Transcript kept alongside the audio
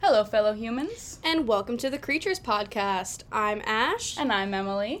Hello, fellow humans. And welcome to the Creatures Podcast. I'm Ash. And I'm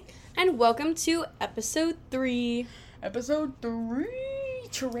Emily. And welcome to episode 3. Episode 3.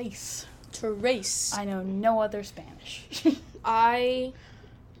 Trace. I know no other Spanish. I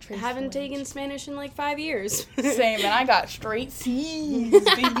Trace haven't taken Spanish in like 5 years. Same, and I got straight C's,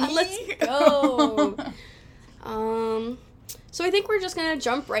 baby. Let's go. So I think we're just going to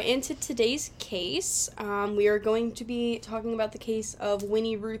jump right into today's case. We are going to be talking about the case of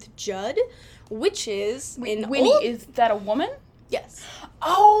Winnie Ruth Judd, which is Winnie, is that a woman? Yes.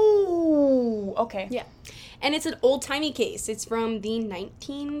 Oh, okay. Yeah. And it's an old-timey case. It's from the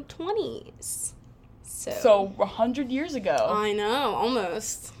 1920s. So 100 years ago. I know,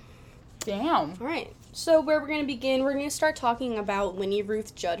 almost. Damn. All right. So where we're going to begin, we're going to start talking about Winnie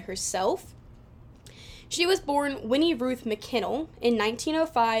Ruth Judd herself. She was born Winnie Ruth McKinnell in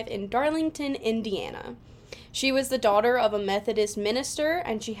 1905 in Darlington, Indiana. She was the daughter of a Methodist minister,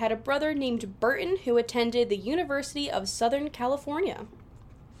 and she had a brother named Burton who attended the University of Southern California.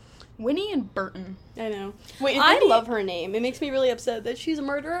 Winnie and Burton. I know. Wait, I love her name. It makes me really upset that she's a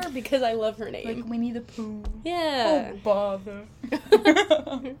murderer because I love her name. Like Winnie the Pooh. Yeah. Oh, bother.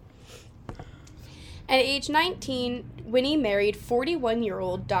 At age 19, Winnie married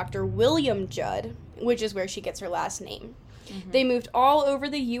 41-year-old Dr. William Judd, which is where she gets her last name. Mm-hmm. They moved all over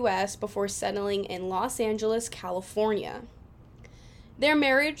the U.S. before settling in Los Angeles, California. Their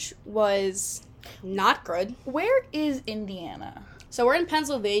marriage was not good. Where is Indiana? So we're in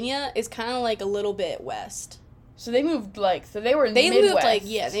Pennsylvania. It's kind of like a little bit west. So they moved, so they were in the Midwest.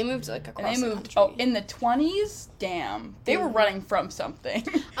 They moved, across and they moved, the country. In the 20s? Damn. They were running from something.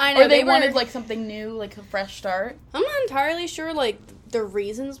 I know. Or they wanted, something new, a fresh start. I'm not entirely sure, the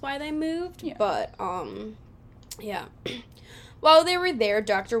reasons why they moved, but, yeah. While they were there,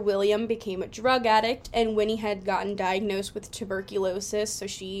 Dr. William became a drug addict, and Winnie had gotten diagnosed with tuberculosis, so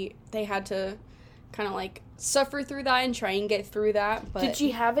they had to kind of, suffer through that and try and get through that. But did she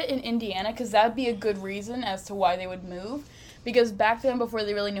have it in Indiana? Because that would be a good reason as to why they would move. Because back then, before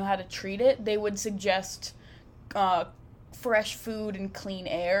they really knew how to treat it, they would suggest fresh food and clean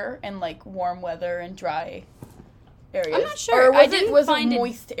air and, warm weather and dry areas. I'm not sure. Or was it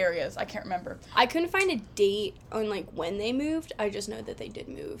moist areas? I can't remember. I couldn't find a date on, when they moved. I just know that they did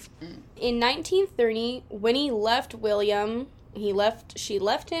move. In 1930, Winnie left William. She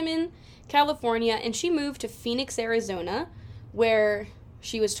left him in California, and she moved to Phoenix, Arizona, where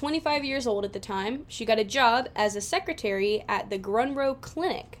she was 25 years old at the time. She got a job as a secretary at the Grunroe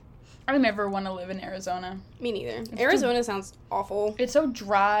Clinic. I never want to live in Arizona. Me neither. Arizona sounds awful. It's so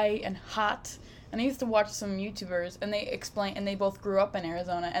dry and hot. And I used to watch some YouTubers, and they both grew up in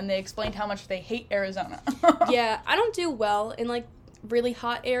Arizona, and they explained how much they hate Arizona. Yeah, I don't do well in, really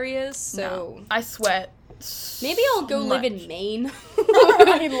hot areas, so... No, I sweat. Maybe I'll go live in Maine.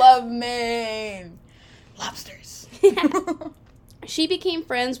 I love Maine. Lobsters. She became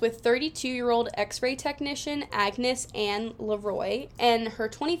friends with 32-year-old X-ray technician Agnes Ann Leroy and her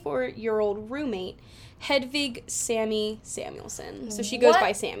 24-year-old roommate, Hedvig Sammy Samuelson. So she goes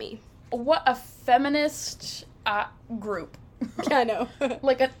by Sammy. What a feminist group. Yeah, I know.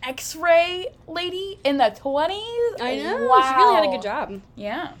 An X-ray lady in the 20s? I know. Wow. She really had a good job.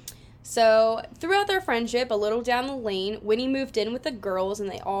 Yeah. So, throughout their friendship, a little down the lane, Winnie moved in with the girls, and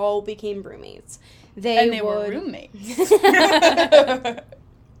they all became roommates. They were roommates.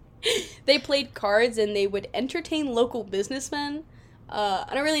 They played cards, and they would entertain local businessmen. I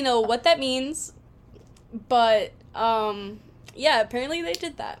don't really know what that means, but, yeah, apparently they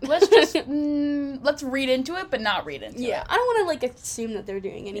did that. Let's just, let's read into it, but not read into it. Yeah, I don't want to, assume that they're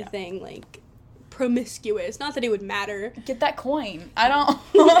doing anything, promiscuous. Not that it would matter. Get that coin. I don't...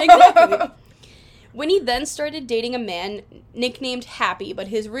 Exactly. Winnie then started dating a man nicknamed Happy, but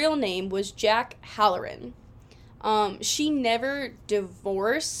his real name was Jack Halloran. She never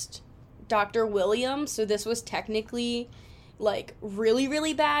divorced Dr. William, so this was technically, really,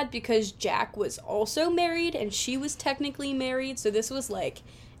 really bad because Jack was also married and she was technically married, so this was,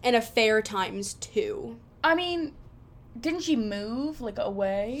 an affair times 2. I mean... Didn't she move,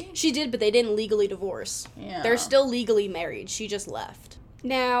 away? She did, but they didn't legally divorce. Yeah. They're still legally married. She just left.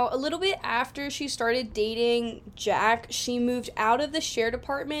 Now, a little bit after she started dating Jack, she moved out of the shared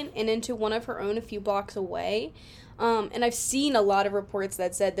apartment and into one of her own a few blocks away. And I've seen a lot of reports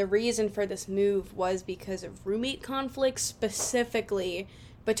that said the reason for this move was because of roommate conflicts, specifically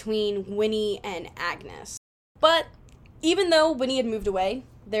between Winnie and Agnes. But even though Winnie had moved away,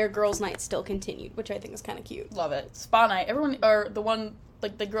 their girls' night still continued, which I think is kind of cute. Love it. Spa night. Everyone, or the one,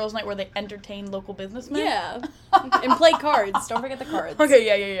 the girls' night where they entertain local businessmen? Yeah. And play cards. Don't forget the cards. Okay,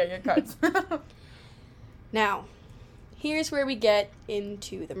 yeah, cards. Now, here's where we get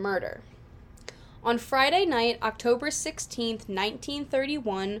into the murder. On Friday night, October 16th,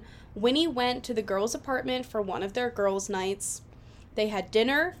 1931, Winnie went to the girls' apartment for one of their girls' nights. They had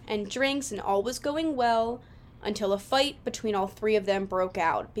dinner and drinks and all was going well until a fight between all three of them broke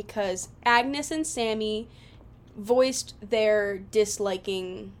out because Agnes and Sammy voiced their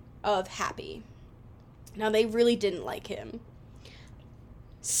disliking of Happy. Now, they really didn't like him.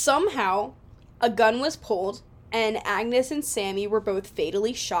 Somehow, a gun was pulled, and Agnes and Sammy were both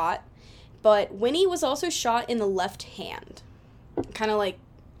fatally shot, but Winnie was also shot in the left hand. Kind of like,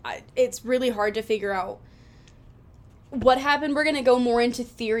 it's really hard to figure out what happened. We're going to go more into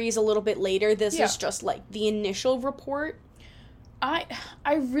theories a little bit later. This is just, like, the initial report. I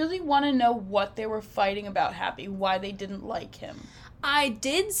really want to know what they were fighting about Happy, why they didn't like him. I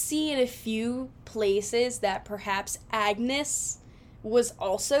did see in a few places that perhaps Agnes was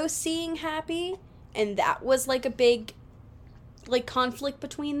also seeing Happy, and that was, like, a big, like, conflict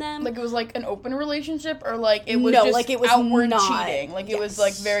between them. Like, it was, like, an open relationship, or, like, it was just like it was outward cheating? Like, it was,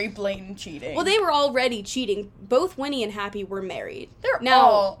 like, very blatant cheating. Well, they were already cheating. Both Winnie and Happy were married.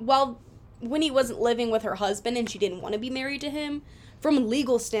 While Winnie wasn't living with her husband and she didn't want to be married to him, from a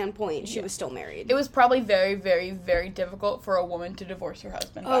legal standpoint, she was still married. It was probably very, very, very difficult for a woman to divorce her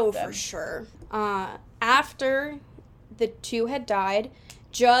husband back then. Oh, for sure. After the two had died,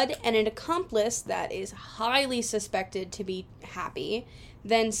 Judd and an accomplice that is highly suspected to be Happy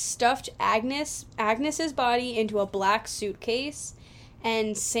then stuffed Agnes's body into a black suitcase,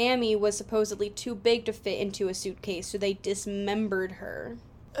 and Sammy was supposedly too big to fit into a suitcase, so they dismembered her.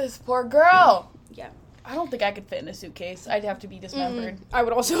 This poor girl! Yeah. I don't think I could fit in a suitcase. I'd have to be dismembered. I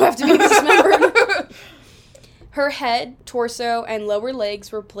would also have to be dismembered. Her head, torso, and lower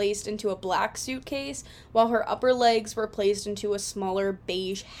legs were placed into a black suitcase, while her upper legs were placed into a smaller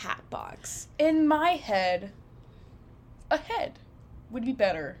beige hat box. In my head, a head would be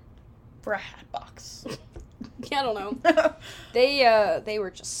better for a hat box. Yeah, I don't know. They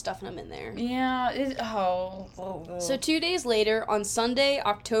were just stuffing them in there. Yeah. So 2 days later, on Sunday,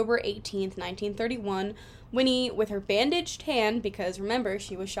 October 18th, 1931, Winnie, with her bandaged hand, because remember,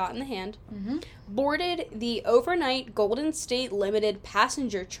 she was shot in the hand, boarded the overnight Golden State Limited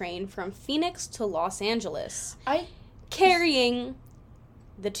passenger train from Phoenix to Los Angeles, carrying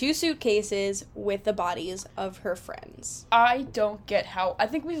the two suitcases with the bodies of her friends. I don't get how... I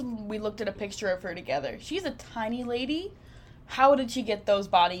think we looked at a picture of her together. She's a tiny lady. How did she get those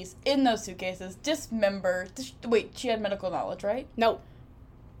bodies in those suitcases? Dismember... Wait, she had medical knowledge, right? Nope.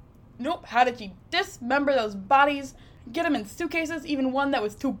 How did she dismember those bodies, get them in suitcases, even one that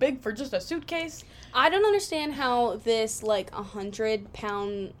was too big for just a suitcase? I don't understand how this, like,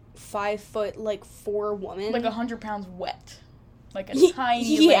 100-pound, 5-foot, like, 4 woman... Like 100 pounds wet. Like a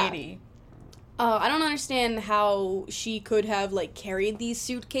tiny lady. I don't understand how she could have, like, carried these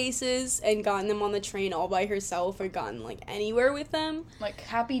suitcases and gotten them on the train all by herself or gotten, like, anywhere with them. Like,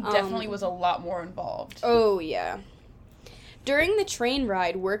 Happy definitely was a lot more involved. Oh, yeah. During the train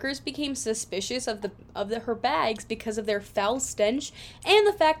ride, workers became suspicious of her bags because of their foul stench and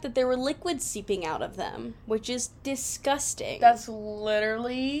the fact that there were liquids seeping out of them, which is disgusting. That's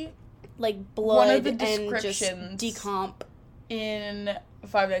literally... like, blood one of the and just descriptions decomp. In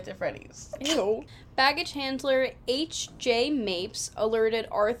Five Nights at Freddy's. Ew. Baggage handler H.J. Mapes alerted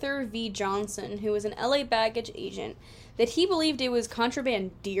Arthur V. Johnson, who was an LA baggage agent, that he believed it was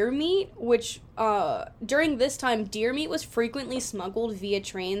contraband deer meat, which, during this time, deer meat was frequently smuggled via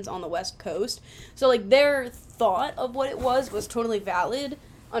trains on the West Coast. So, like, their thought of what it was totally valid.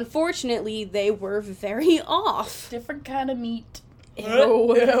 Unfortunately, they were very off. Different kind of meat.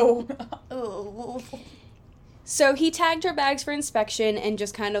 Ew. Ew. So he tagged her bags for inspection and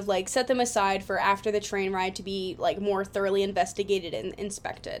just kind of, like, set them aside for after the train ride to be, like, more thoroughly investigated and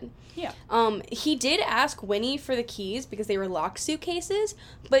inspected. Yeah. He did ask Winnie for the keys because they were locked suitcases,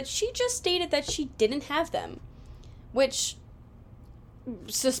 but she just stated that she didn't have them. Which,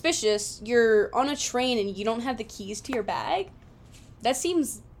 suspicious. You're on a train and you don't have the keys to your bag? That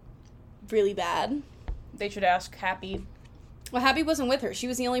seems really bad. They should ask Happy. Well, Happy wasn't with her. She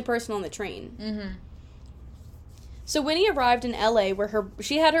was the only person on the train. Mm-hmm. So Winnie arrived in LA where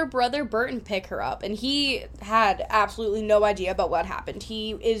she had her brother Burton pick her up, and he had absolutely no idea about what happened.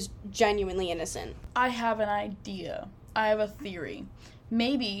 He is genuinely innocent. I have an idea. I have a theory.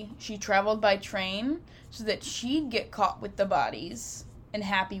 Maybe she traveled by train so that she'd get caught with the bodies and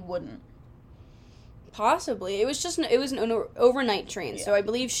Happy wouldn't. Possibly. It was an overnight train, so I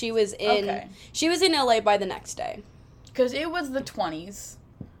believe she was in LA by the next day. Because it was the 20s.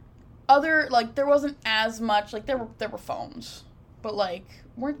 There wasn't as much, like, there were phones. But, like,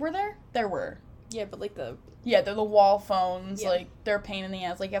 were there? There were. Yeah, but, like, Yeah, they're the wall phones. Yeah. Like, they're a pain in the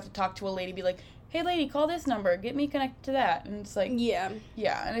ass. Like, you have to talk to a lady, be like, hey, lady, call this number. Get me connected to that. And it's like... Yeah.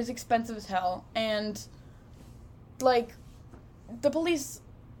 Yeah, and it's expensive as hell. And, like, the police,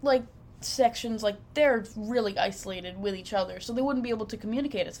 like, sections, like, they're really isolated with each other, so they wouldn't be able to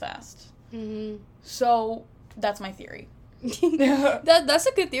communicate as fast. Mm-hmm. So, that's my theory. That's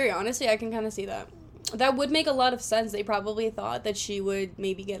a good theory, honestly. I can kind of see that. That would make a lot of sense. They probably thought that she would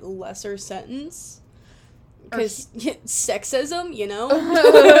maybe get a lesser sentence. Because sexism, you know?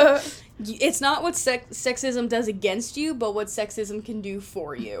 It's not what sexism does against you, but what sexism can do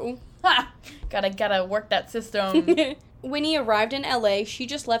for you. Ha! Gotta work that system. Winnie arrived in LA. She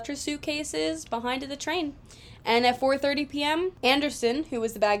just left her suitcases behind at the train. And at 4:30 p.m., Anderson, who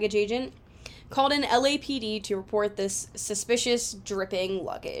was the baggage agent, called in LAPD to report this suspicious dripping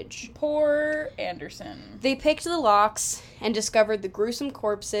luggage. Poor Anderson. They picked the locks and discovered the gruesome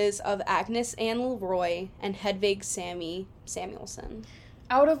corpses of Agnes Ann Leroy and Hedvig Samuelson.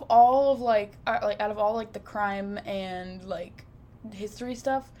 Out of all the crime and, like, history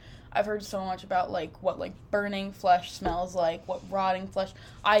stuff, I've heard so much about, like, what, like, burning flesh smells like, what rotting flesh.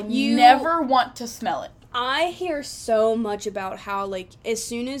 I never want to smell it. I hear so much about how, like, as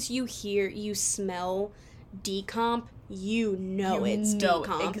soon as you smell decomp, you know it's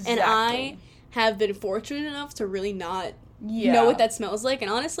decomp. Exactly. And I have been fortunate enough to really not know what that smells like.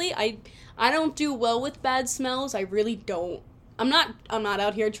 And honestly, I don't do well with bad smells. I really don't. I'm not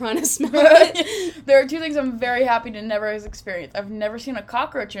out here trying to smell it. There are two things I'm very happy to never have experienced. I've never seen a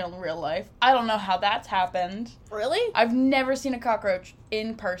cockroach in real life. I don't know how that's happened. Really? I've never seen a cockroach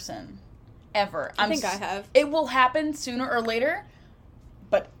in person. Ever. I think I have. It will happen sooner or later,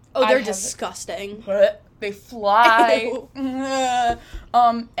 but they're disgusting. They fly. And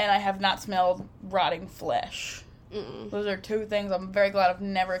I have not smelled rotting flesh. Mm-mm. Those are two things I'm very glad I've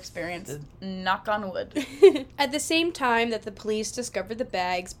never experienced. Knock on wood. At the same time that the police discovered the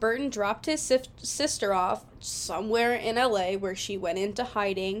bags, Burton dropped his sister off somewhere in LA where she went into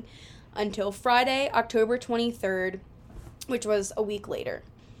hiding until Friday, October 23rd, which was a week later.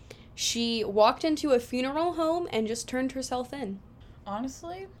 She walked into a funeral home and just turned herself in.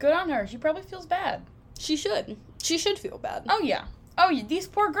 Honestly, good on her. She probably feels bad. She should. She should feel bad. Oh, yeah. These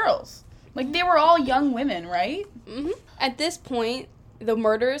poor girls. Like, they were all young women, right? Mm-hmm. At this point, the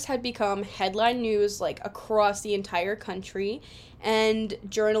murders had become headline news, like, across the entire country, and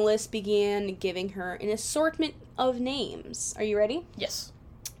journalists began giving her an assortment of names. Are you ready? Yes.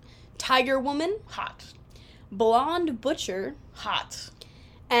 Tiger Woman. Hot. Blonde Butcher. Hot.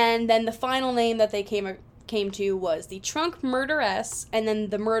 And then the final name that they came to was the Trunk Murderess, and then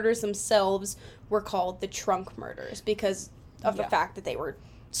the murders themselves were called the Trunk Murders because of the fact that they were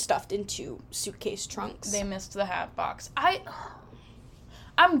stuffed into suitcase trunks. They missed the hat box.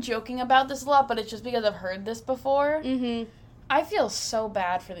 I'm joking about this a lot, but it's just because I've heard this before. Mm-hmm. I feel so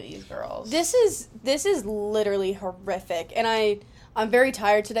bad for these girls. This is literally horrific, and I'm very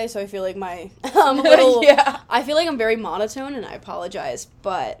tired today, so I feel like I feel like I'm very monotone, and I apologize,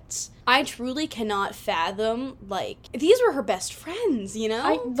 but I truly cannot fathom, like, these were her best friends, you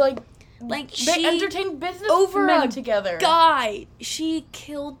know? They entertained businessmen together. Guy, she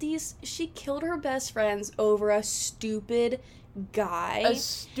killed her best friends over a stupid guy. A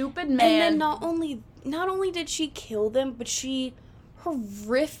stupid man. And then not only did she kill them, but she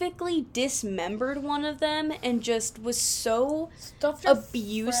horrifically dismembered one of them and just was so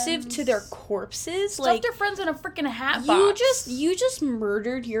abusive to their corpses. Stuffed their friends in a freaking hat box. You just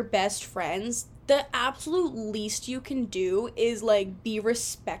murdered your best friends. The absolute least you can do is, like, be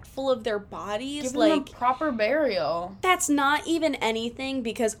respectful of their bodies. Give them a proper burial. That's not even anything,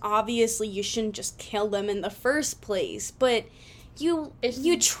 because obviously you shouldn't just kill them in the first place, but you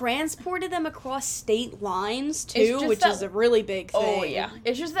transported them across state lines, too, which is a really big thing. Oh, yeah.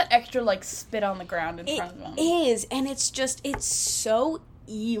 It's just that extra, like, spit on the ground in front of them. It is, and it's so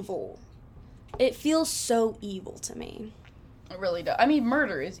evil. It feels so evil to me. It really does. I mean,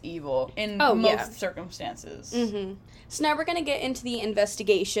 murder is evil in most circumstances. Mm-hmm. So now we're going to get into the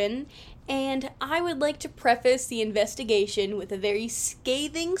investigation, and I would like to preface the investigation with a very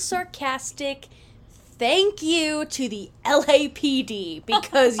scathing, sarcastic thank you to the LAPD,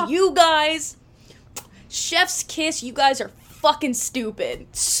 because you guys, chef's kiss, you guys are fucking stupid.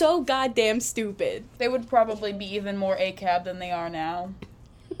 So goddamn stupid. They would probably be even more ACAB than they are now.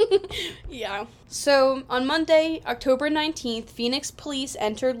 Yeah. So, on Monday, October 19th, Phoenix police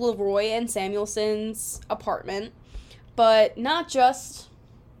entered Leroy and Samuelson's apartment, but not just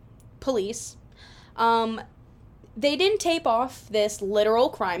police. They didn't tape off this literal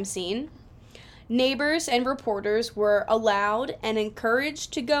crime scene. Neighbors and reporters were allowed and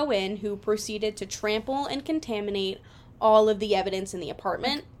encouraged to go in, who proceeded to trample and contaminate all of the evidence in the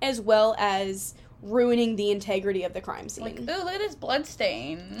apartment, as well as ruining the integrity of the crime scene. Like, ooh, look at this blood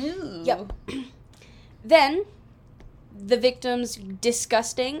stain. Ooh. Yep. Then, the victim's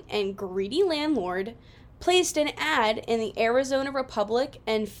disgusting and greedy landlord placed an ad in the Arizona Republic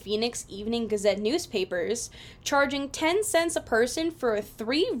and Phoenix Evening Gazette newspapers, charging 10 cents a person for a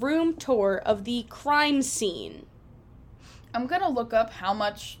 3-room tour of the crime scene. I'm gonna look up how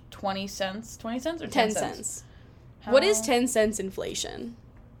much 20 cents? 20 cents or 10 cents? What is 10 cents inflation?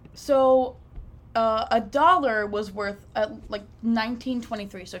 So, $1 was worth, like,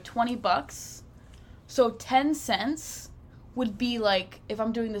 1923, so $20. So 10 cents would be like, if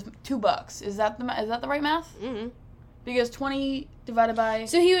I'm doing this, $2. Is that the right math? Mm-hmm. Because 20 divided by...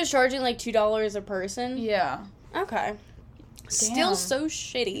 So he was charging like $2 a person? Yeah. Okay. Damn. Still so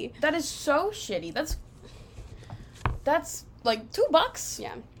shitty. That is so shitty. That's like $2.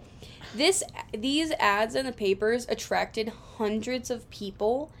 Yeah. These ads in the papers attracted hundreds of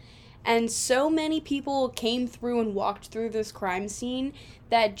people, and so many people came through and walked through this crime scene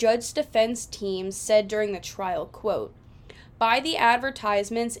that Judd's defense team said during the trial, quote, "By the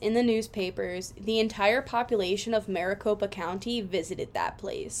advertisements in the newspapers, the entire population of Maricopa County visited that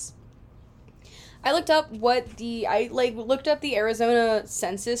place." I looked up looked up the Arizona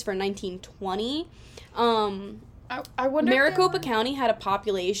census for 1920. I wonder Maricopa County had a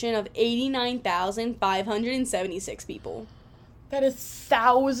population of 89,576 people. That is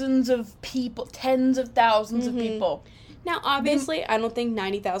thousands of people, tens of thousands of people. Now, obviously, I don't think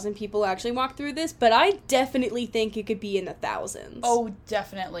 90,000 people actually walked through this, but I definitely think it could be in the thousands. Oh,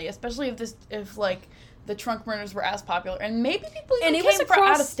 definitely. Especially if the trunk murders were as popular. And maybe people even it came was from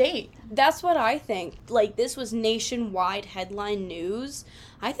out of state. That's what I think. Like, this was nationwide headline news.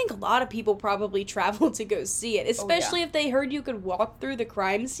 I think a lot of people probably traveled to go see it, especially if they heard you could walk through the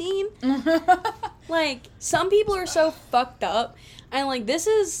crime scene. Like, some people are so fucked up, and, like, this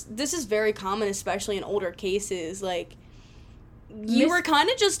is very common, especially in older cases. Like, you were kind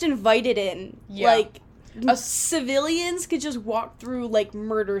of just invited in. Yeah. Like, civilians could just walk through, like,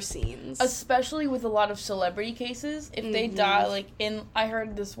 murder scenes. Especially with a lot of celebrity cases. If they die, like, I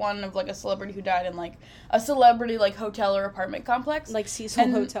heard this one of, like, a celebrity who died in, like, a celebrity, like, hotel or apartment complex. Like,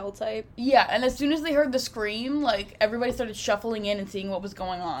 Cecil Hotel type. Yeah, and as soon as they heard the scream, like, everybody started shuffling in and seeing what was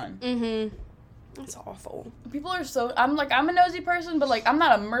going on. Mm-hmm. That's awful. People are so... I'm a nosy person, but, like, I'm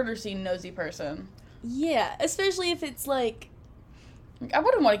not a murder scene nosy person. Yeah, especially if it's, like... I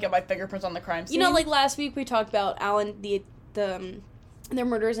wouldn't want to get my fingerprints on the crime scene. You know, like, last week we talked about their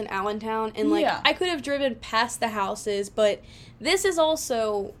murders in Allentown, and, like, I could have driven past the houses, but this is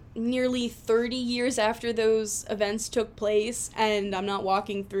also nearly 30 years after those events took place, and I'm not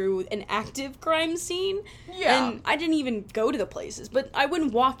walking through an active crime scene. Yeah. And I didn't even go to the places, but I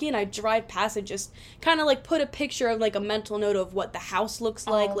wouldn't walk in, I'd drive past it, just kind of, like, put a picture of, like, a mental note of what the house looks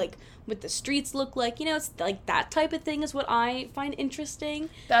like, what the streets look like. You know, it's, like, that type of thing is what I find interesting.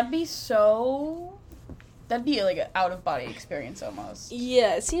 That'd be, like, an out-of-body experience, almost.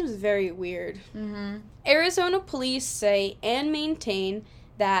 Yeah, it seems very weird. Mm-hmm. Arizona police say and maintain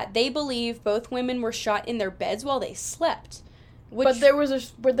that they believe both women were shot in their beds while they slept. But there was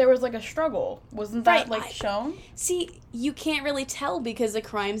like a struggle. Wasn't that shown? See, you can't really tell because the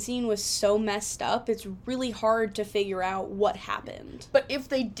crime scene was so messed up. It's really hard to figure out what happened. But if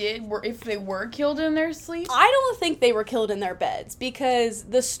they were killed in their sleep? I don't think they were killed in their beds because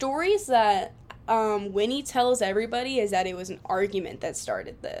the stories that Winnie tells everybody is that it was an argument that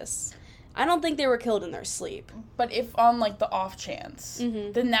started this. I don't think they were killed in their sleep. But if on, like, the off chance,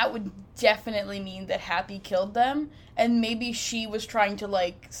 then that would definitely mean that Happy killed them, and maybe she was trying to,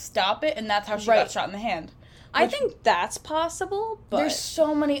 like, stop it, and that's how she got shot in the hand. I think that's possible, but... There's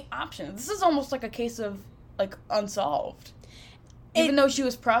so many options. This is almost like a case of, like, unsolved. Even though she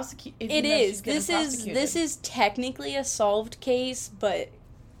was prosecuted. It is. This is technically a solved case, but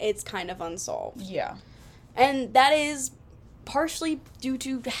it's kind of unsolved. Yeah. And that is partially due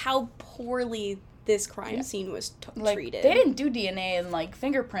to how poorly this crime scene was treated. They didn't do DNA and, like,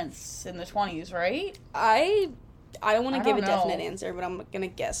 fingerprints in the 20s, right? I don't want to give a definite answer, but I'm going to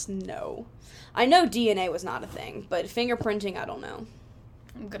guess no. I know DNA was not a thing, but fingerprinting, I don't know.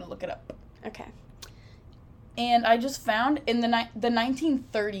 I'm going to look it up. Okay. And I just found in the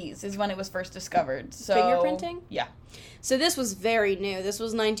 1930s is when it was first discovered. So fingerprinting? Yeah. So this was very new. This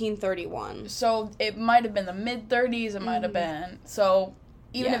was 1931. So it might have been the mid-30s. It might have been. So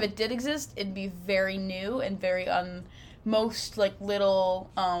even if it did exist, it'd be very new and very most, like, little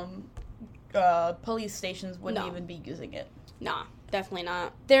police stations wouldn't even be using it. Nah, definitely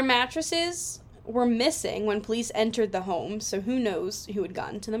not. Their mattresses were missing when police entered the home, so who knows who had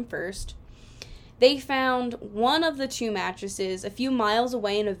gotten to them first. They found one of the 2 mattresses a few miles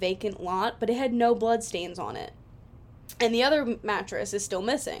away in a vacant lot, but it had no bloodstains on it. And the other mattress is still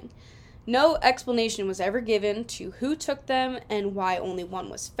missing. No explanation was ever given to who took them and why only one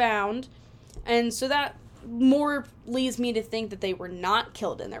was found. And so that more leads me to think that they were not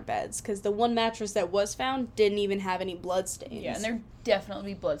killed in their beds, because the one mattress that was found didn't even have any bloodstains. Yeah, and there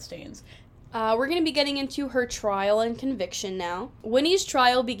definitely bloodstains. We're going to be getting into her trial and conviction now. Winnie's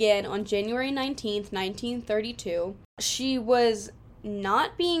trial began on January 19th, 1932. She was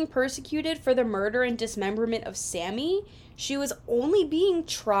not being persecuted for the murder and dismemberment of Sammy. She was only being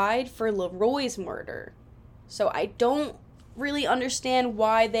tried for Leroy's murder. So I don't really understand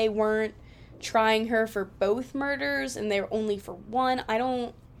why they weren't trying her for both murders and they were only for one.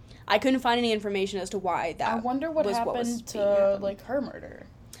 I couldn't find any information as to why that. I wonder what happened to like her murder.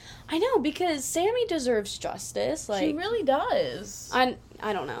 I know, because Sammy deserves justice. Like, she really does. I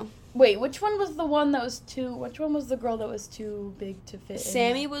don't know. Wait, which one was the one that was which one was the girl that was too big to fit in?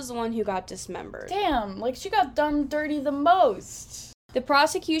 Sammy was the one who got dismembered. Damn, like she got done dirty the most. The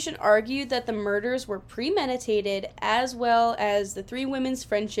prosecution argued that the murders were premeditated, as well as the 3 women's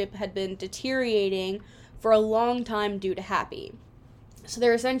friendship had been deteriorating for a long time due to Happy. So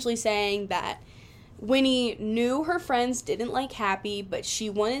they're essentially saying that Winnie knew her friends didn't like Happy, but she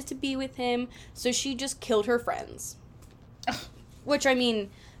wanted to be with him, so she just killed her friends. Which, I mean,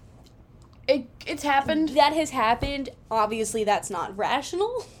 it's happened. That has happened. Obviously, that's not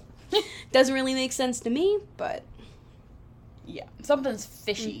rational. Doesn't really make sense to me, but yeah, something's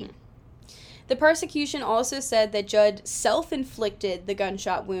fishy. Mm-hmm. The prosecution also said that Judd self-inflicted the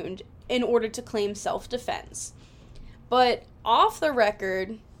gunshot wound in order to claim self-defense. But off the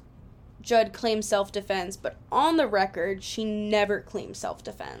record, Judd claimed self-defense, but on the record, she never claimed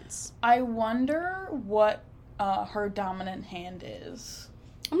self-defense. I wonder what her dominant hand is.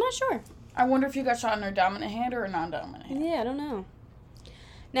 I'm not sure. I wonder if you got shot in her dominant hand or a non-dominant hand. Yeah, I don't know.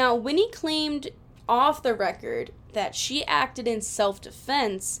 Now, Winnie claimed off the record that she acted in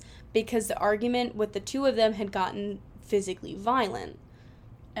self-defense because the argument with the 2 of them had gotten physically violent.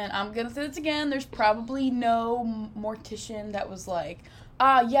 And I'm gonna say this again, there's probably no mortician that was like,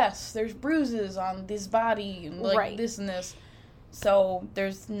 yes, there's bruises on this body, and like right. This and this. So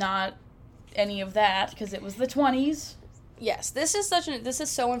there's not any of that, because it was the 20s. Yes, this is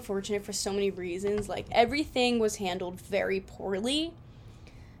so unfortunate for so many reasons. Like, everything was handled very poorly.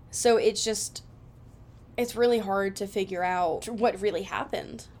 So it's really hard to figure out what really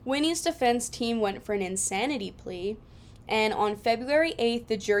happened. Winnie's defense team went for an insanity plea, and on February 8th,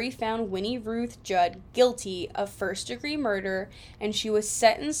 the jury found Winnie Ruth Judd guilty of first-degree murder, and she was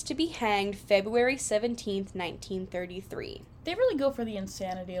sentenced to be hanged February 17th, 1933. They really go for the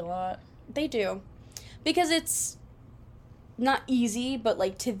insanity a lot. They do. Because it's not easy, but,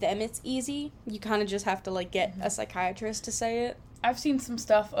 like, to them it's easy. You kind of just have to, like, get a psychiatrist to say it. I've seen some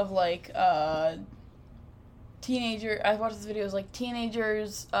stuff of, like, I watched this videos, like,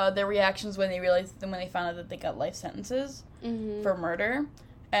 teenagers, their reactions when they found out that they got life sentences for murder.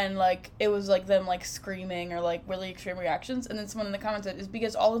 And, like, it was, like, them, like, screaming or, like, really extreme reactions. And then someone in the comments said, it's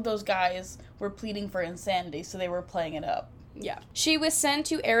because all of those guys were pleading for insanity, so they were playing it up. Yeah. She was sent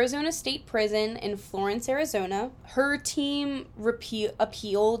to Arizona State Prison in Florence, Arizona. Her team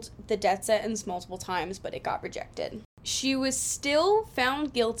appealed the death sentence multiple times, but it got rejected. She was still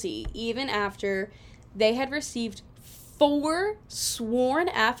found guilty even after they had received 4 sworn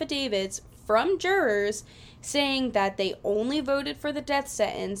affidavits from jurors saying that they only voted for the death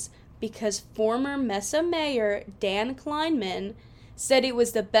sentence because former Mesa Mayor Dan Kleinman said it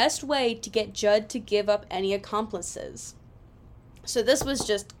was the best way to get Judd to give up any accomplices. So this was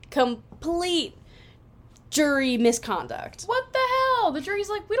just complete jury misconduct. What the hell? The jury's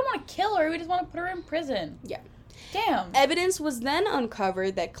like, we don't want to kill her, we just want to put her in prison. Yeah. Damn. Evidence was then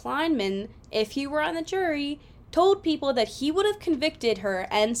uncovered that Kleinman, if he were on the jury, told people that he would have convicted her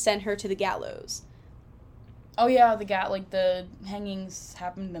and sent her to the gallows. Oh yeah, the hangings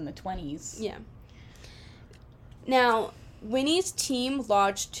happened in the 20s. Yeah. Now, Winnie's team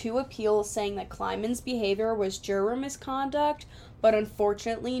lodged 2 appeals saying that Kleinman's behavior was juror misconduct, but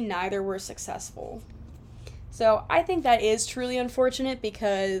unfortunately neither were successful. So I think that is truly unfortunate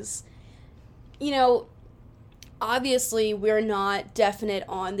because, obviously we're not definite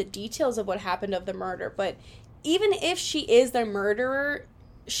on the details of what happened of the murder, but even if she is the murderer,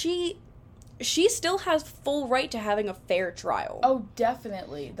 she still has full right to having a fair trial. Oh,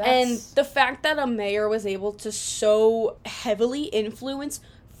 definitely. And the fact that a mayor was able to so heavily influence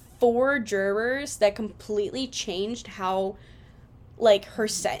 4 jurors that completely changed how, like, her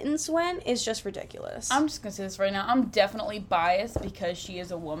sentence went is just ridiculous. I'm just gonna say this right now. I'm definitely biased because she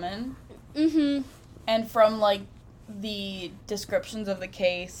is a woman. Mm-hmm. And from, like, the descriptions of the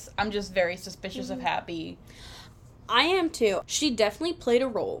case, I'm just very suspicious of Happy. I am too. She definitely played a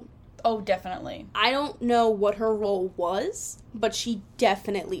role. Oh, definitely. I don't know what her role was, but she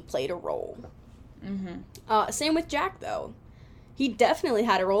definitely played a role. Mm-hmm. Same with Jack, though. He definitely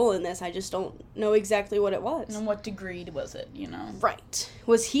had a role in this. I just don't know exactly what it was. And what degree was it, you know? Right.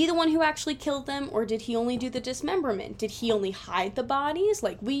 Was he the one who actually killed them, or did he only do the dismemberment? Did he only hide the bodies?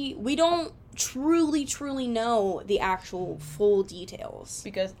 Like, we don't truly know the actual full details.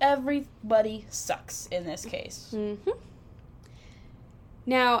 Because everybody sucks in this case. Mm-hmm.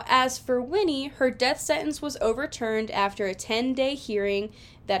 Now, as for Winnie, her death sentence was overturned after a 10-day hearing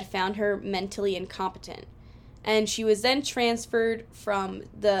that found her mentally incompetent. And she was then transferred from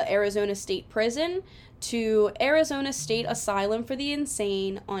the Arizona State Prison to Arizona State Asylum for the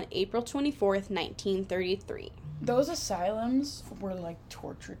Insane on April 24th, 1933. Those asylums were like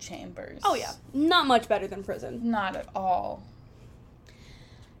torture chambers. Oh, yeah. Not much better than prison. Not at all.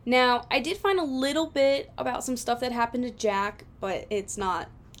 Now, I did find a little bit about some stuff that happened to Jack, but it's not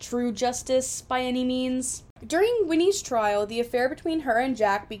true justice by any means. During Winnie's trial, the affair between her and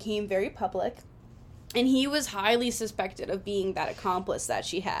Jack became very public, and he was highly suspected of being that accomplice that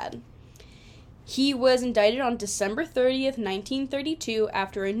she had. He was indicted on December 30th, 1932,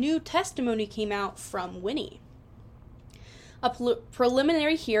 after a new testimony came out from Winnie. A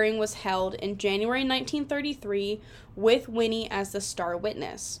preliminary hearing was held in January 1933 with Winnie as the star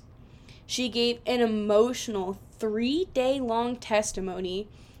witness. She gave an emotional 3-day-long testimony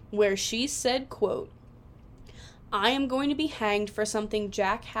where she said, quote, "I am going to be hanged for something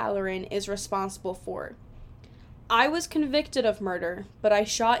Jack Halloran is responsible for. I was convicted of murder, but I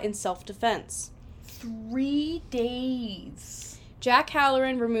shot in self-defense." 3 days. Jack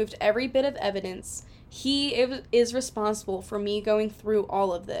Halloran removed every bit of evidence. He is responsible for me going through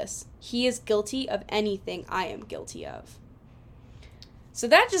all of this. He is guilty of anything I am guilty of. So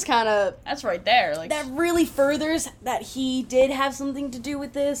that just kind of... That's right there. Like, that really furthers that he did have something to do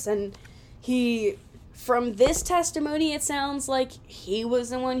with this, and he... From this testimony, it sounds like he was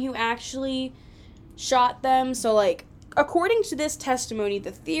the one who actually shot them. So, like, according to this testimony,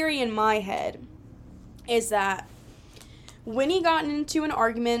 the theory in my head is that Winnie got into an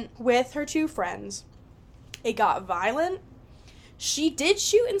argument with her two friends. It got violent. She did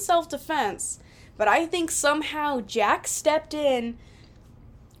shoot in self-defense, but I think somehow Jack stepped in.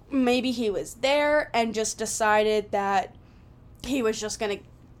 Maybe he was there and just decided that he was just going to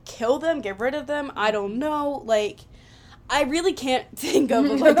kill them, get rid of them. I don't know. Like, I really can't think of,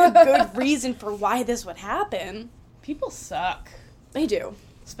 like, a good reason for why this would happen. people suck. They do.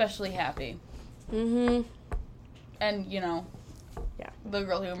 Especially Happy. Mm-hmm. And, you know, Yeah. the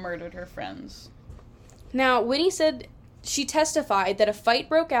girl who murdered her friends. Now, Winnie said she testified that a fight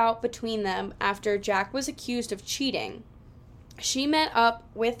broke out between them after Jack was accused of cheating. She met up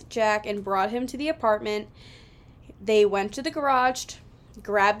with Jack and brought him to the apartment. They went to the garage,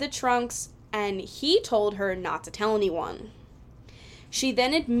 grabbed the trunks, and he told her not to tell anyone. She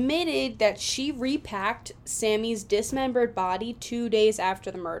then admitted that she repacked Sammy's dismembered body 2 days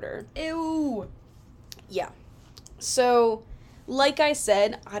after the murder. Ew. Yeah. So, like I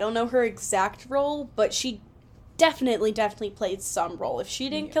said, I don't know her exact role, but she definitely played some role. If she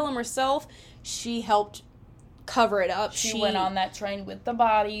didn't kill him herself, she helped cover it up. She went on that train with the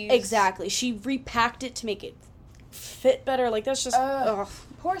bodies. Exactly. She repacked it to make it fit better. Like, that's just... ugh.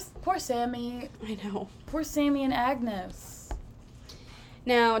 Poor Sammy. I know. Poor Sammy and Agnes.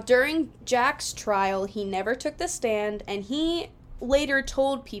 Now, during Jack's trial, he never took the stand, and he later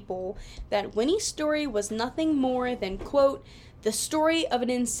told people that Winnie's story was nothing more than, quote, the story of an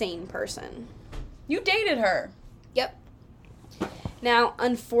insane person. You dated her. Yep. Now,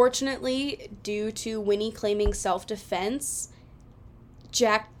 unfortunately, due to Winnie claiming self-defense,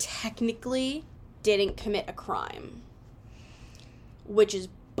 Jack technically didn't commit a crime, which is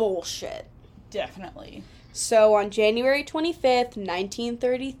bullshit. Definitely. So, on January 25th,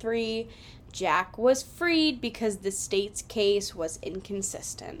 1933, Jack was freed because the state's case was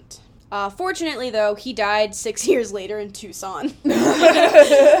inconsistent. Fortunately, though, he died 6 years later in Tucson.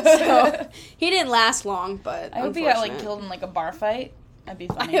 So, he didn't last long, but I hope he got, like, killed in, like, a bar fight. That'd be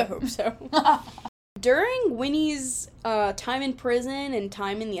funny. I hope so. During Winnie's time in prison and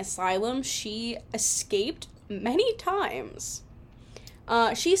time in the asylum, she escaped many times.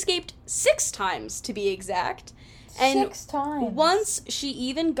 She escaped 6 times, to be exact. And 6 times. Once, she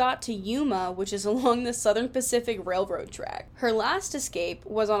even got to Yuma, which is along the Southern Pacific Railroad track. Her last escape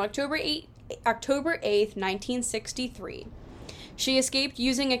was on October 8th, 1963. She escaped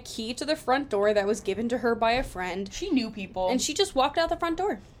using a key to the front door that was given to her by a friend. She knew people. And she just walked out the front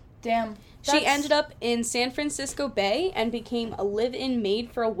door. Damn. She ended up in San Francisco Bay and became a live-in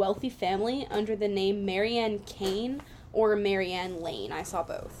maid for a wealthy family under the name Marianne Kane or Marianne Lane. I saw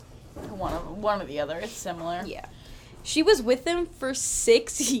both. One or the other. It's similar. Yeah. She was with them for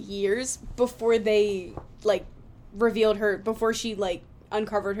 6 years before they, like, revealed her, before she, like,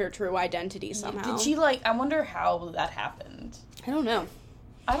 uncovered her true identity somehow. Did she, like, I wonder how that happened. I don't know.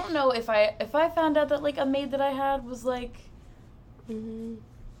 I don't know if I found out that, like, a maid that I had was, like,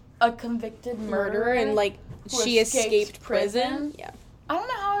 a convicted murderer and, like, she escaped prison. Yeah. I don't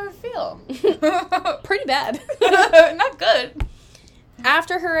know how I would feel. Pretty bad. Not good.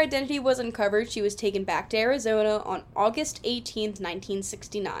 After her identity was uncovered, she was taken back to Arizona on August 18th,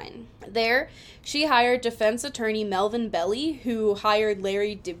 1969. There, she hired defense attorney Melvin Belly, who hired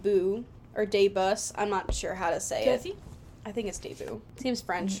Larry DeBus. I'm not sure how to say it. I think it's Debut. Seems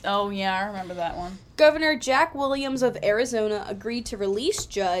French. Oh, yeah, I remember that one. Governor Jack Williams of Arizona agreed to release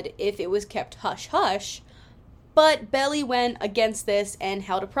Judd if it was kept hush-hush, but Belly went against this and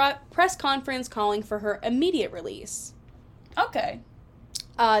held a press conference calling for her immediate release. Okay.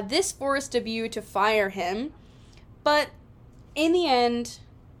 This forced Debut to fire him, but in the end,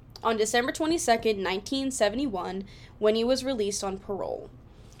 on December 22nd, 1971, Winnie was released on parole.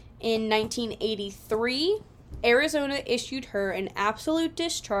 In 1983, Arizona issued her an absolute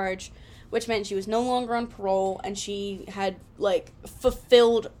discharge, which meant she was no longer on parole and she had, like,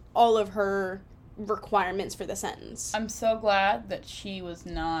 fulfilled all of her requirements for the sentence. I'm so glad that she was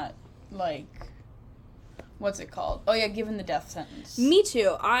not, like, what's it called? Oh, yeah, given the death sentence. Me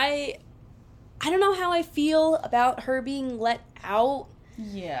too. I don't know how I feel about her being let out.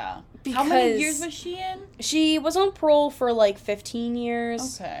 Yeah. Because how many years was she in? She was on parole for, like, 15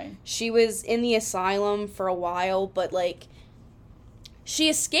 years. Okay. She was in the asylum for a while, but, like, she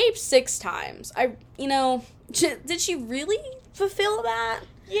escaped 6 times. Did she really fulfill that?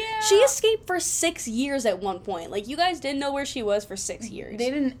 Yeah. She escaped for 6 years at one point. Like, you guys didn't know where she was for 6 years. They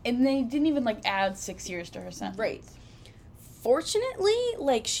didn't even, like, add 6 years to her sentence. Right. Fortunately,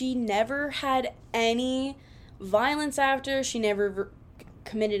 like, she never had any violence after. She never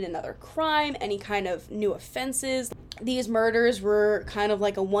committed another crime, any kind of new offenses. These murders were kind of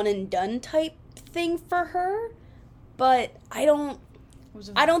like a one-and-done type thing for her, but I don't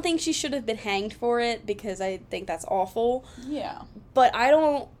think she should have been hanged for it because I think that's awful. Yeah. But I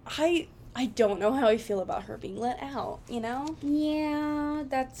don't know how I feel about her being let out, you know? Yeah,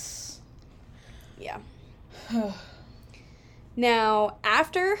 that's... Yeah. Now,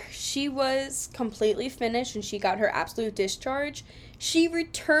 after she was completely finished and she got her absolute discharge, she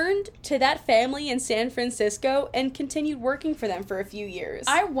returned to that family in San Francisco and continued working for them for a few years.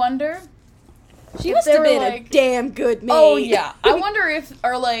 I wonder... She must have been a damn good maid. Oh, yeah. I wonder if they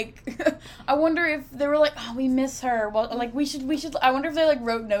were like, oh, we miss her. Well, like, we should, I wonder if they, like,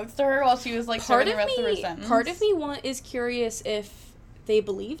 wrote notes to her while she was, like, serving the rest of her sentence. Part of me is curious if they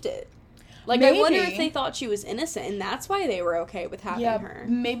believed it. Like, Maybe. I wonder if they thought she was innocent, and that's why they were okay with having her.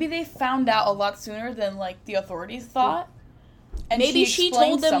 Maybe they found out a lot sooner than, like, the authorities thought. And maybe she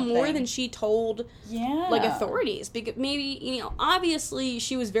told them more than she told, like, authorities. Because maybe, obviously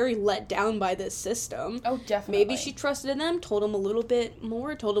she was very let down by this system. Oh, definitely. Maybe she trusted them, told them a little bit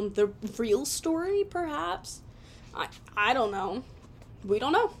more, told them the real story, perhaps. I don't know. We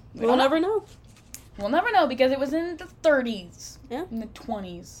don't know. We'll never know. We'll never know because it was in the 30s. Yeah. In the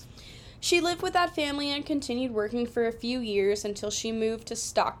 20s. She lived with that family and continued working for a few years until she moved to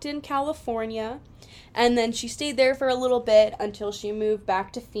Stockton, California. And then she stayed there for a little bit until she moved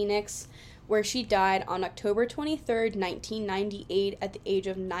back to Phoenix, where she died on October 23rd, 1998, at the age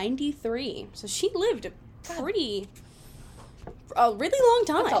of 93. So she lived a really long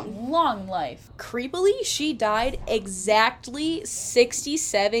time. That's a long life. Creepily, she died exactly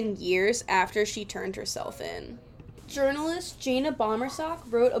 67 years after she turned herself in. Journalist Jana Bommersock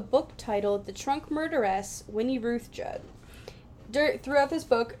wrote a book titled The Trunk Murderess, Winnie Ruth Judd. Throughout this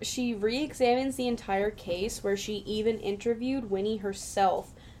book, she re-examines the entire case, where she even interviewed Winnie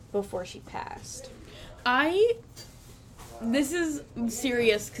herself before she passed. This is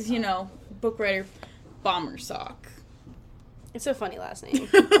serious, because, book writer, Bommersock. It's a funny last name.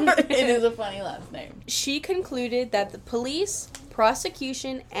 It is a funny last name. She concluded that the police,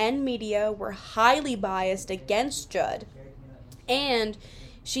 prosecution, and media were highly biased against Judd, and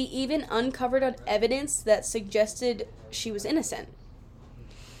she even uncovered evidence that suggested she was innocent.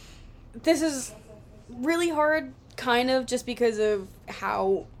 This is really hard, kind of, just because of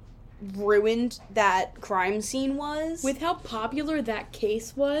how ruined that crime scene was. With how popular that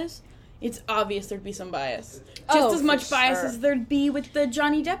case was, it's obvious there'd be some bias. Just as much bias as there'd be with the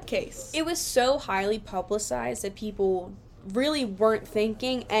Johnny Depp case. It was so highly publicized that people really weren't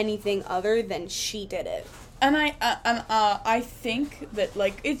thinking anything other than she did it. And I think that,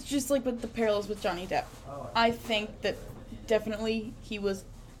 like, it's just like with the parallels with Johnny Depp. I think that definitely he was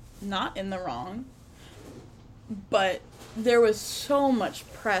not in the wrong, but there was so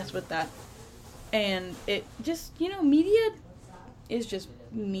much press with that, and it just, media is just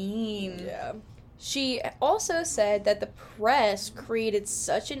mean. Yeah. She also said that the press created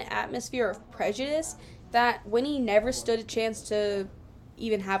such an atmosphere of prejudice that Winnie never stood a chance to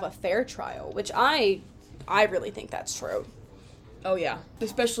even have a fair trial, which I really think that's true. Oh, yeah.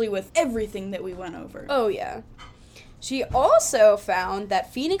 Especially with everything that we went over. Oh, yeah. She also found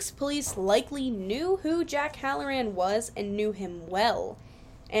that Phoenix police likely knew who Jack Halloran was and knew him well,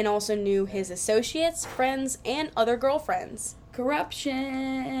 and also knew his associates, friends, and other girlfriends.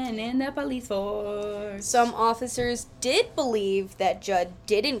 Corruption in the police force. Some officers did believe that Judd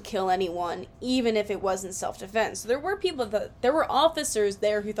didn't kill anyone, even if it wasn't self-defense. So there were officers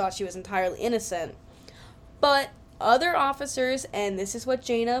there who thought she was entirely innocent. But other officers, and this is what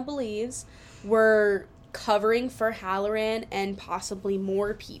Jaina believes, were covering for Halloran and possibly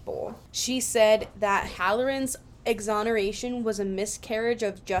more people. She said that Halloran's exoneration was a miscarriage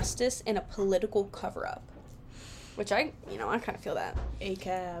of justice and a political cover-up. Which I kind of feel that. A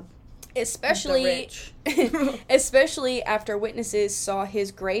cab. Especially after witnesses saw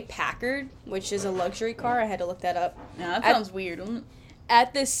his gray Packard, which is a luxury car. I had to look that up. Yeah, that sounds weird.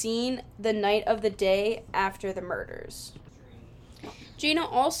 At the scene the night of the day after the murders. Gina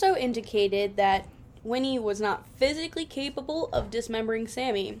also indicated that Winnie was not physically capable of dismembering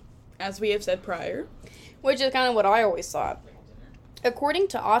Sammy. As we have said prior. Which is kind of what I always thought. According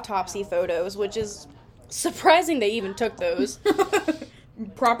to autopsy photos, which is surprising they even took those.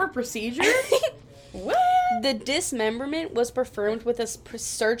 Proper procedure? What? The dismemberment was performed with a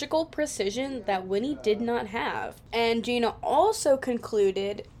surgical precision that Winnie did not have. And Gina also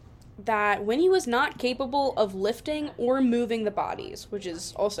concluded that Winnie was not capable of lifting or moving the bodies, which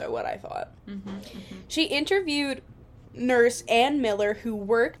is also what I thought. She interviewed nurse Ann Miller, who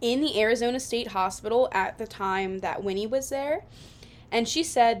worked in the Arizona State Hospital at the time that Winnie was there, and she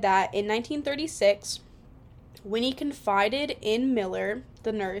said that in 1936, Winnie confided in Miller,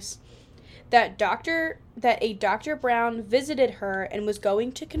 the nurse, that a Dr. Brown visited her and was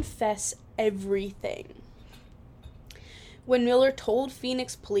going to confess everything. When Miller told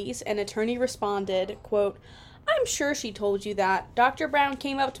Phoenix police, an attorney responded, quote, "I'm sure she told you that. Dr. Brown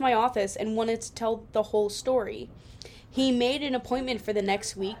came up to my office and wanted to tell the whole story. He made an appointment for the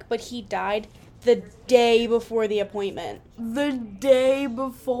next week, but he died the day before the appointment." The day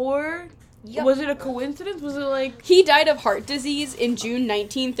before? Yep. Was it a coincidence? Was it like... He died of heart disease in June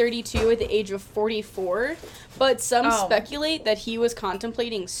 1932 at the age of 44, but some speculate that he was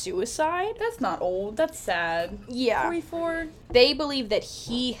contemplating suicide. That's not old. That's sad. Yeah. 44? They believe that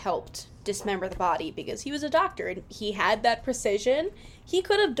he helped dismember the body because he was a doctor and he had that precision. He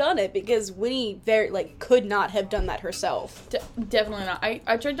could have done it because Winnie could not have done that herself. Definitely not.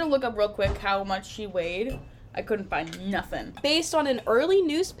 I tried to look up real quick how much she weighed. I couldn't find nothing. Based on an early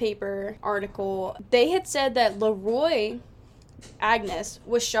newspaper article, they had said that Leroy Agnes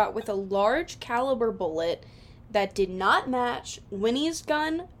was shot with a large caliber bullet that did not match Winnie's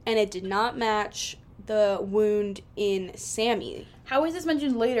gun, and it did not match the wound in Sammy. How is this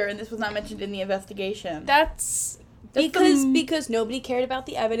mentioned later and this was not mentioned in the investigation? That's because nobody cared about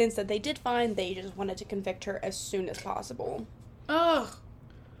the evidence that they did find. They just wanted to convict her as soon as possible. Ugh.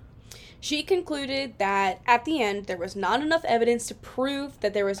 She concluded that at the end there was not enough evidence to prove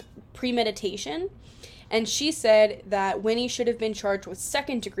that there was premeditation, and she said that Winnie should have been charged with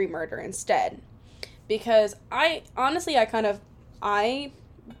second-degree murder instead. Because I kind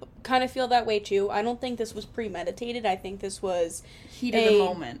of feel that way too. I don't think this was premeditated. I think this was heat of the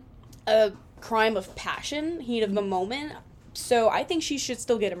moment. A crime of passion, heat of the moment. So I think she should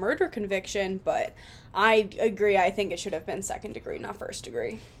still get a murder conviction, but I agree. I think it should have been second degree, not first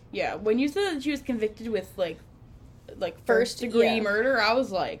degree. Yeah, when you said that she was convicted with, like first degree murder, I was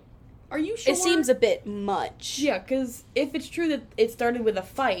like, are you sure? It seems a bit much. Yeah, because if it's true that it started with a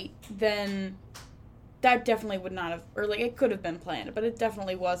fight, then that definitely would not have, or, it could have been planned, but it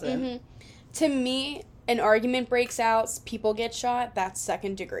definitely wasn't. Mm-hmm. To me, an argument breaks out, people get shot, that's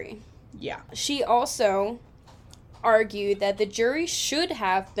second degree. Yeah. She also argued that the jury should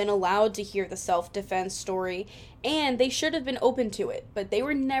have been allowed to hear the self-defense story, and they should have been open to it, but they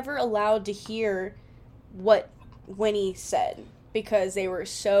were never allowed to hear what Winnie said because they were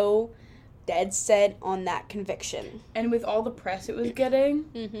so dead set on that conviction. And with all the press it was getting.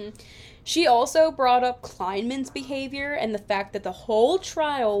 Mm-hmm. She also brought up Kleinman's behavior and the fact that the whole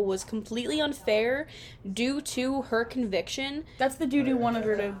trial was completely unfair due to her conviction. That's the dude who wanted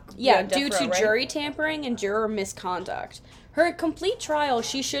her to... Yeah, due to jury tampering and juror misconduct. Her complete trial,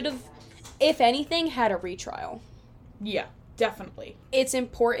 she should have, if anything, had a retrial. Yeah, definitely. It's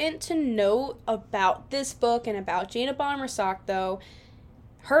important to note about this book and about Jana Bommersock, though,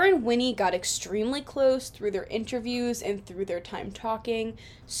 her and Winnie got extremely close through their interviews and through their time talking,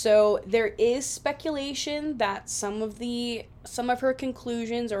 so there is speculation that some of her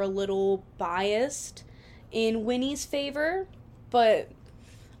conclusions are a little biased in Winnie's favor, but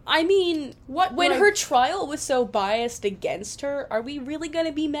I mean, when her trial was so biased against her, are we really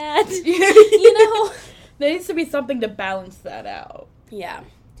gonna be mad? You know? There needs to be something to balance that out. Yeah.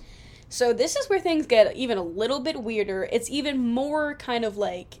 So this is where things get even a little bit weirder. It's even more kind of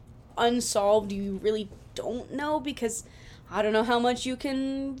like unsolved. You really don't know because I don't know how much you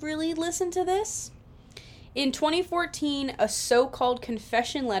can really listen to this. In 2014, a so-called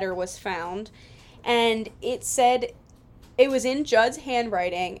confession letter was found, and it said it was in Judd's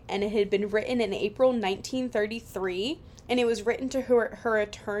handwriting, and it had been written in April 1933, and it was written to her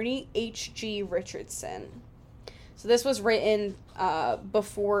attorney, H.G. Richardson. So this was written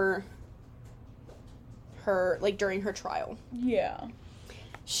before her, like, during her trial. Yeah.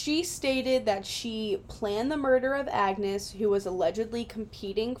 She stated that she planned the murder of Agnes, who was allegedly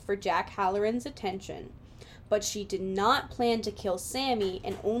competing for Jack Halloran's attention, but she did not plan to kill Sammy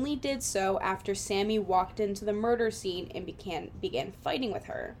and only did so after Sammy walked into the murder scene and began fighting with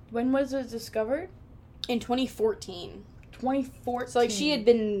her. When was it discovered? In 2014. 2014. So, like, she had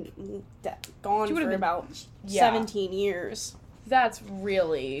been gone for about 17 years. That's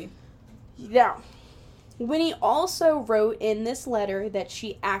really... Yeah. Winnie also wrote in this letter that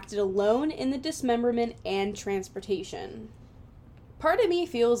she acted alone in the dismemberment and transportation. Part of me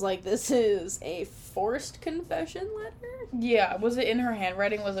feels like this is a forced confession letter. Yeah. Was it in her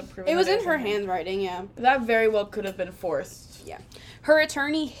handwriting? Was it proven? It was in her handwriting, yeah. That very well could have been forced. Yeah. Her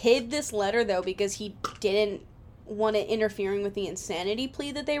attorney hid this letter, though, because he didn't want it interfering with the insanity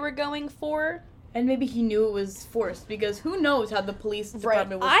plea that they were going for. And maybe he knew it was forced, because who knows how the police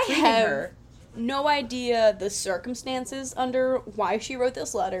department was treating her. No idea the circumstances under why she wrote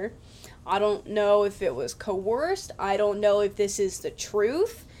this letter. I don't know if it was coerced. I don't know if this is the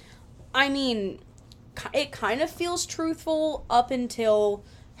truth. I mean, it kind of feels truthful up until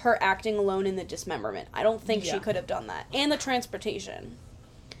her acting alone in the dismemberment. I don't think she could have done that. And the transportation.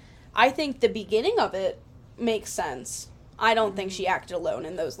 I think the beginning of it makes sense. I don't think she acted alone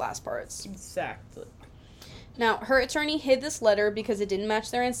in those last parts. Exactly. Now, her attorney hid this letter because it didn't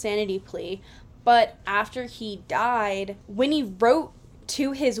match their insanity plea, but after he died, Winnie wrote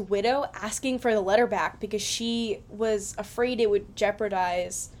to his widow asking for the letter back because she was afraid it would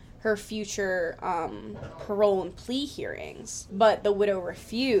jeopardize her future parole and plea hearings, but the widow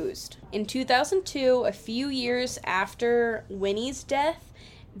refused. In 2002, a few years after Winnie's death,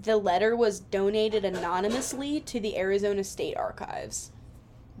 the letter was donated anonymously to the Arizona State Archives.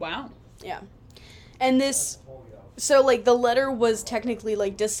 Wow. Yeah. And this, so, like, the letter was technically,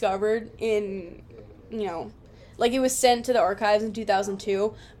 like, discovered in, you know, like, it was sent to the archives in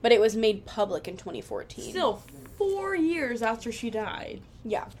 2002, but it was made public in 2014. Still 4 years after she died.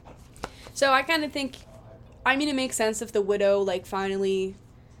 Yeah. So I kind of think, I mean, it makes sense if the widow, like, finally,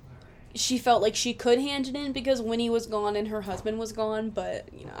 she felt like she could hand it in because Winnie was gone and her husband was gone, but,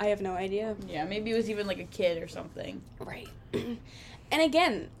 you know, I have no idea. Yeah, maybe it was even, like, a kid or something. Right. And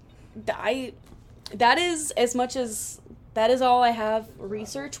again, that is as much as, that is all I have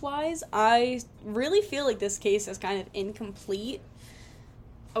research-wise. I really feel like this case is kind of incomplete.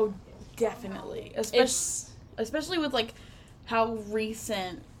 Oh, definitely. Especially with, like, how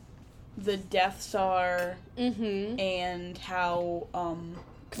recent the deaths are, and how,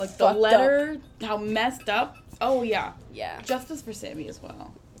 like, the letter, how messed up. Oh, yeah. Yeah. Justice for Sammy as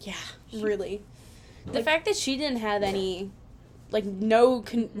well. Yeah, really. The fact that she didn't have any, like,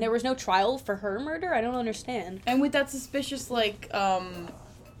 there was no trial for her murder, I don't understand. And with that suspicious, like,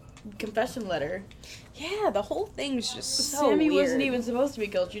 confession letter. Yeah, the whole thing's just so Sammy weird. wasn't even supposed to be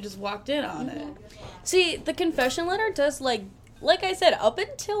killed. She just walked in on it. See, the confession letter does, like I said, up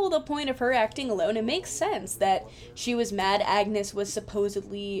until the point of her acting alone, it makes sense that she was mad Agnes was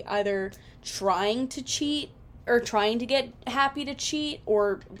supposedly either trying to cheat or trying to get Happy to cheat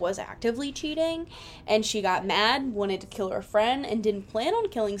or was actively cheating, and she got mad, wanted to kill her friend, and didn't plan on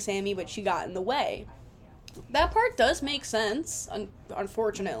killing Sammy, but she got in the way. That part does make sense,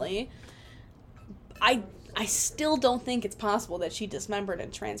 unfortunately. I still don't think it's possible that she dismembered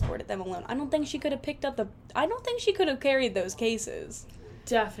and transported them alone. I don't think she could have carried those cases.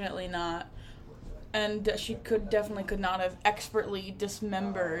 Definitely not. And she could not have expertly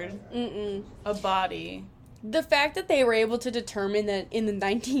dismembered a body. The fact that they were able to determine that in the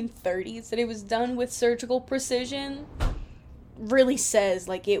 1930s that it was done with surgical precision really says,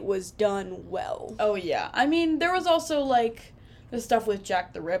 like, it was done well. Oh, yeah. I mean, there was also, like, the stuff with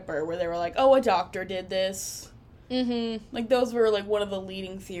Jack the Ripper where they were like, oh, a doctor did this. Mm-hmm. Like, those were, like, one of the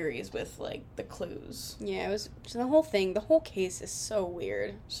leading theories with, like, the clues. Yeah, it was the whole case is so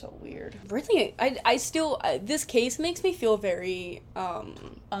weird. So weird. Really, I still, this case makes me feel very,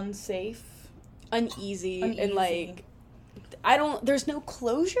 unsafe. Uneasy. And, like, there's no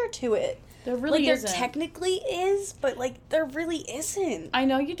closure to it. There really isn't. There technically is, but, like, there really isn't. I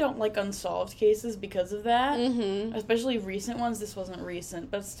know you don't like unsolved cases because of that. Mm-hmm. Especially recent ones. This wasn't recent,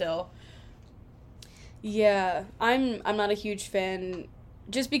 but still. Yeah, I'm not a huge fan,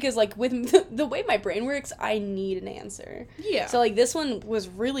 just because, like, with the way my brain works, I need an answer. Yeah. So, like, this one was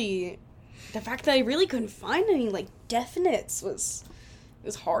really, the fact that I really couldn't find any, like, definites was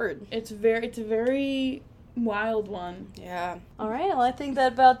hard. It's a very wild one. Yeah. All right, well, I think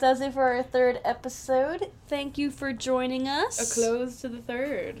that about does it for our third episode. Thank you for joining us. A close to the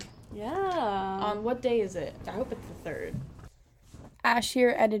third. Yeah. On what day is it? I hope it's the third. Ash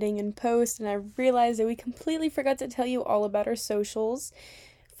here, editing and post, and I realized that we completely forgot to tell you all about our socials.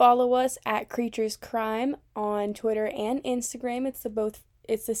 Follow us at Creatures Crime on Twitter and Instagram. It's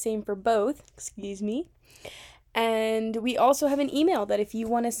the same for both. Excuse me. And we also have an email that if you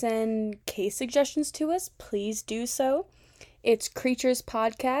want to send case suggestions to us, please do so. It's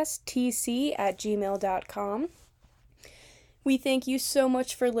creaturespodcasttc@gmail.com. We thank you so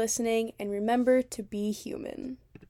much for listening, and remember to be human.